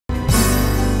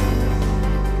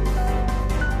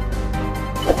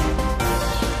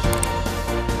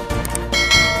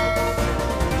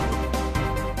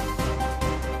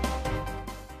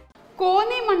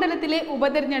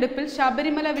ഉപതെരഞ്ഞെടുപ്പിൽ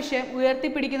ശബരിമല വിഷയം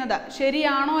ഉയർത്തിപ്പിടിക്കുന്നത്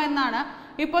ശരിയാണോ എന്നാണ്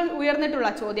ഇപ്പോൾ ഉയർന്നിട്ടുള്ള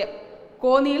ചോദ്യം.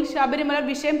 കോന്നിയിൽ ശബരിമല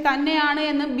വിഷയം തന്നെയാണ്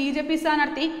എന്ന് BJP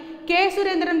സ്ഥാനാർത്ഥി കെ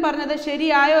സുരേന്ദ്രൻ പറഞ്ഞത്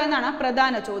ശരിയായോ എന്നാണ്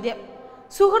പ്രധാന ചോദ്യം.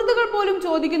 സുഹൃത്തുക്കൾ പോലും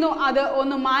ചോദിക്കുന്നു അത്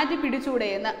ഒന്ന് മാറ്റി പിടിച്ചൂടെ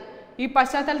എന്ന്. ഈ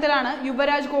പശ്ചാത്തലത്തിലാണ്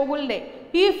യുവരാജ് ഗോകുലിന്റെ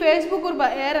ഈ ഫേസ്ബുക്ക് കുറിപ്പ്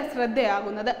ഏറെ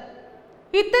ശ്രദ്ധയാകുന്നത്.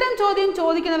 ഇത്തരം ചോദ്യം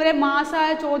ചോദിക്കുന്നവരെ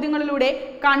മാസായ ചോദ്യങ്ങളിലൂടെ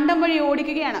കണ്ടം വഴി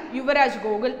ഓടിക്കുകയാണ് യുവരാജ്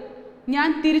ഗോകുൽ. ഞാൻ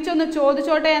തിരിച്ചൊന്ന്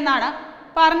ചോദിച്ചോട്ടെ എന്നാണ്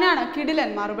പറഞ്ഞാണ് കിടിലൻ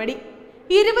മറുപടി.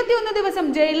 21 ദിവസം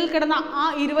ജയിലിൽ കിടന്ന ആ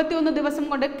 21 ദിവസം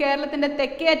കൊണ്ട് കേരളത്തിന്റെ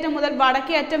തെക്കേ അറ്റം മുതൽ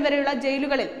വടക്കേ അറ്റം വരെയുള്ള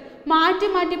ജയിലുകളിൽ മാറ്റി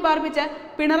മാറ്റി പാർപ്പിച്ച്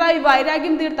പിണറായി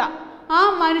വൈരാഗ്യം തീർത്ത ആ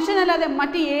മനുഷ്യനല്ലാതെ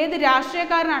മറ്റ് ഏത്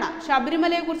രാഷ്ട്രീയക്കാരനാണ്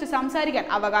ശബരിമലയെ കുറിച്ച് സംസാരിക്കാൻ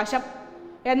അവകാശം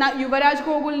എന്ന യുവരാജ്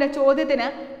ഗോകുലിന്റെ ചോദ്യത്തിന്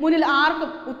മുന്നിൽ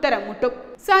ആർക്കും ഉത്തരം മുട്ടും.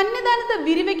 സന്നിധാനത്ത്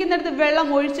വിരിവെക്കുന്നിടത്ത് വെള്ളം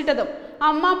ഒഴിച്ചിട്ടതും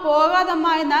അമ്മ പോകാതമ്മ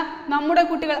എന്ന നമ്മുടെ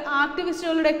കുട്ടികൾ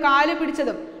ആക്ടിവിസ്റ്റുകളുടെ കാല്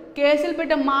പിടിച്ചതും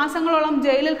കേസിൽപ്പെട്ട് മാസങ്ങളോളം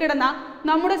ജയിലിൽ കിടന്ന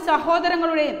നമ്മുടെ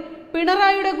സഹോദരങ്ങളുടെയും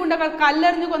പിണറായിയുടെ ഗുണ്ടകൾ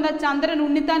കല്ലെറിഞ്ഞു കൊന്ന ചന്ദ്രൻ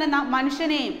ഉണ്ണിത്താൻ എന്ന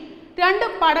മനുഷ്യനെയും 2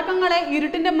 പടക്കങ്ങളെ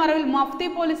ഇരുട്ടിന്റെ മറവിൽ മഫ്തി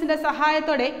പോലീസിന്റെ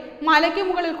സഹായത്തോടെ മലയ്ക്ക്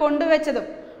മുകളിൽ കൊണ്ടുവച്ചതും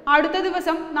അടുത്ത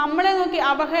ദിവസം നമ്മളെ നോക്കി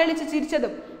അവഹേളിച്ച്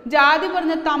ചിരിച്ചതും ജാതി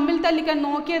പറഞ്ഞ് തമ്മിൽ തല്ലിക്കാൻ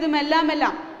നോക്കിയതുമെല്ലാം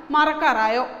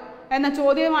മറക്കാറായോ എന്ന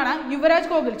ചോദ്യമാണ് യുവരാജ്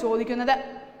ഗോകുൽ ചോദിക്കുന്നത്.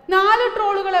 4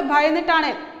 ട്രോളുകളെ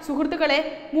ഭയന്നിട്ടാണ് സുഹൃത്തുക്കളെ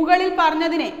മുകളിൽ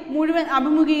പറഞ്ഞതിനെ മുഴുവൻ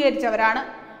അഭിമുഖീകരിച്ചവരാണ്,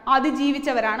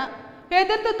 അതിജീവിച്ചവരാണ്,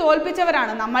 എതിർത്ത്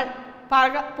തോൽപ്പിച്ചവരാണ് നമ്മൾ.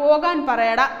 പോകാൻ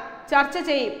പറയട, ചർച്ച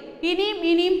ചെയ്യും,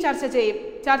 ഇനിയും ചർച്ച ചെയ്യും,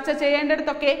 ചർച്ച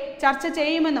ചെയ്യേണ്ടിടത്തൊക്കെ ചർച്ച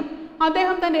ചെയ്യുമെന്നും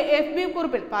അദ്ദേഹം തന്റെ FB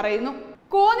കുറിപ്പിൽ പറയുന്നു.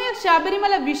 കോന്നിയിൽ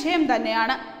ശബരിമല വിഷയം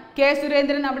തന്നെയാണ്. കെ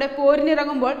സുരേന്ദ്രൻ അവിടെ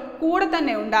പോരിനിറങ്ങുമ്പോൾ കൂടെ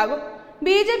തന്നെ ഉണ്ടാകും.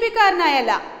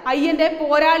 BJP-കാരനായല്ല, അയ്യന്റെ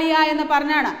പോരാളിയായെന്ന്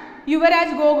പറഞ്ഞാണ്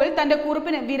യുവരാജ് ഗോകുൽ തന്റെ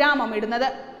കുറിപ്പിന് വിരാമം ഇടുന്നത്.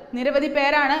 നിരവധി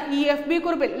പേരാണ് ഈ FB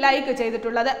കുറിപ്പിൽ ലൈക്ക്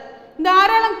ചെയ്തിട്ടുള്ളത്.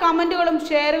 ധാരാളം കമന്റുകളും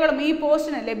ഷെയറുകളും ഈ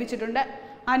പോസ്റ്റിന് ലഭിച്ചിട്ടുണ്ട്.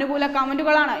 അനുകൂല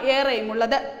കമന്റുകളാണ് ഏറെയും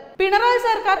ഉള്ളത്. പിണറായി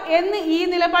സർക്കാർ എന്ന് ഈ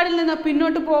നിലപാടിൽ നിന്ന്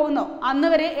പിന്നോട്ട് പോകുന്നു അന്ന്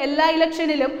വരെ എല്ലാ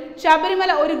ഇലക്ഷനിലും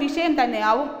ശബരിമല ഒരു വിഷയം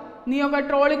തന്നെയാവും. നീയൊക്കെ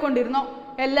ട്രോളിക്കൊണ്ടിരുന്നോ?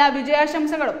 എല്ലാ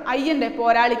വിജയാശംസകളും അയ്യന്റെ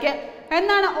പോരാളിക്ക്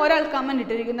എന്നാണ് ഒരാൾ കമന്റ്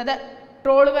ഇട്ടിരിക്കുന്നത്.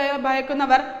 ട്രോളുകളെ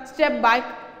ഭയക്കുന്നവർ സ്റ്റെപ്പ്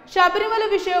ബാക്ക്, ശബരിമല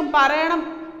വിഷയം പറയണം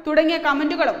തുടങ്ങിയ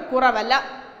കമന്റുകളും കുറവല്ല.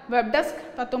 Web desk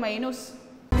Tatwamayi news.